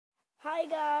Hi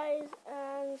guys,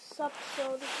 and sup,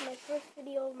 so this is my first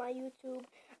video of my YouTube.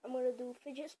 I'm going to do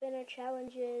fidget spinner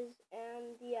challenges,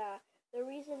 and yeah, the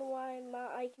reason why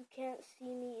you can't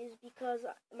see me is because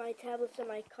my tablet's in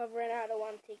my cover and I don't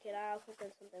want to take it out because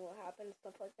then something will happen and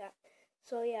stuff like that.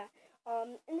 So yeah,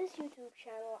 in this YouTube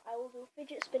channel, I will do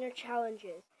fidget spinner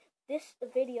challenges. This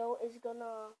video is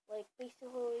gonna,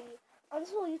 basically, on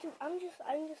this whole YouTube, I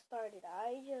just started.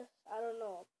 I don't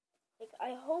know.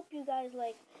 I hope you guys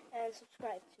like and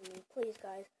subscribe to me, please,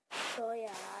 guys. So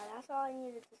yeah, that's all I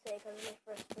needed to say because it's my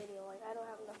first video. I don't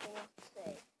have nothing else to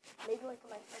say. Maybe my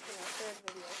second or third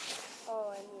video.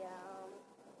 Oh, and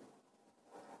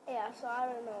yeah. So I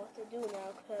don't know what to do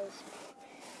now because,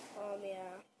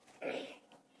 yeah.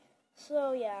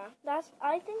 So yeah,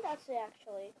 I think that's it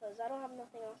actually because I don't have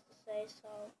nothing else to say.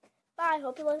 So bye.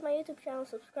 Hope you like my YouTube channel.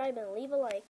 Subscribe and leave a like.